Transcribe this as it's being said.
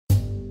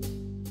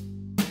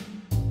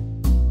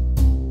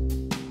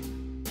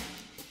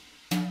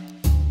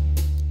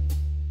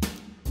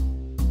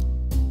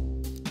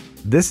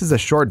This is a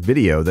short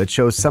video that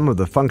shows some of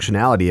the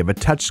functionality of a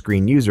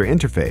touchscreen user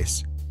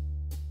interface.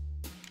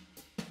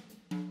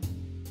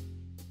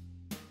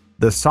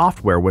 The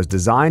software was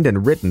designed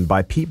and written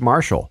by Pete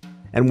Marshall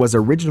and was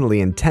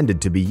originally intended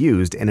to be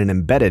used in an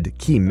embedded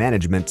key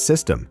management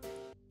system.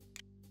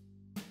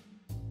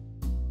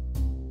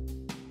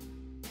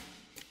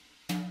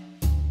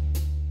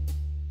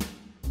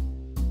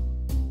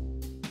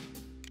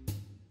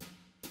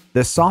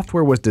 The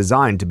software was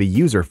designed to be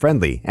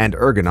user-friendly and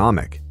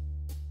ergonomic.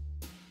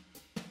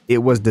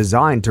 It was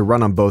designed to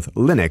run on both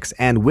Linux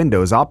and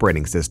Windows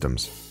operating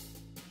systems.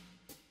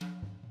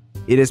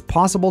 It is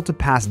possible to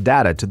pass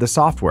data to the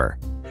software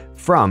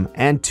from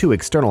and to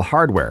external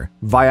hardware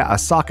via a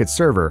socket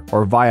server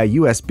or via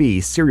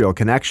USB serial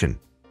connection.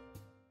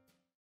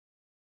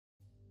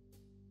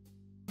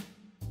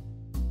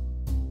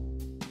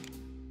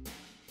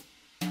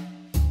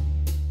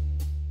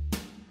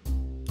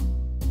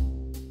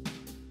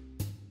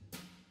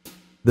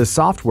 The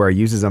software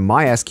uses a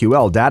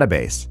MySQL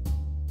database.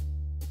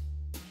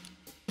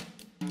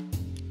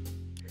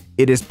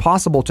 It is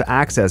possible to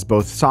access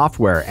both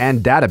software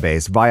and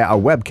database via a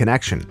web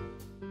connection.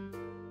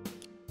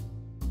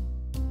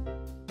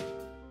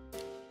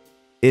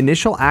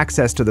 Initial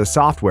access to the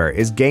software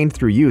is gained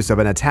through use of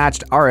an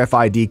attached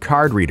RFID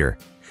card reader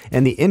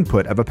and the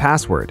input of a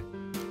password.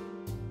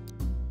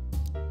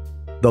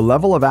 The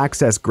level of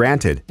access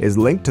granted is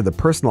linked to the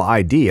personal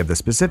ID of the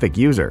specific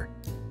user.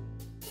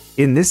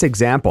 In this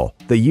example,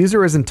 the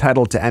user is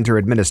entitled to enter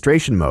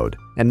administration mode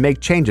and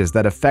make changes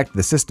that affect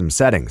the system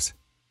settings.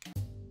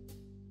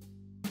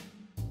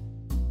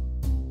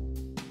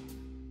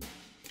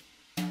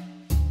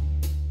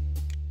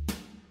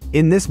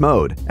 In this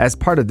mode, as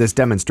part of this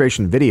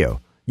demonstration video,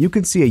 you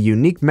can see a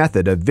unique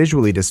method of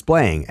visually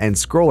displaying and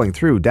scrolling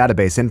through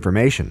database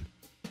information.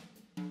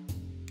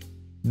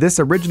 This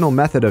original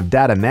method of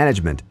data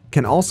management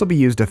can also be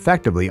used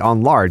effectively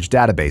on large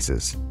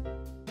databases.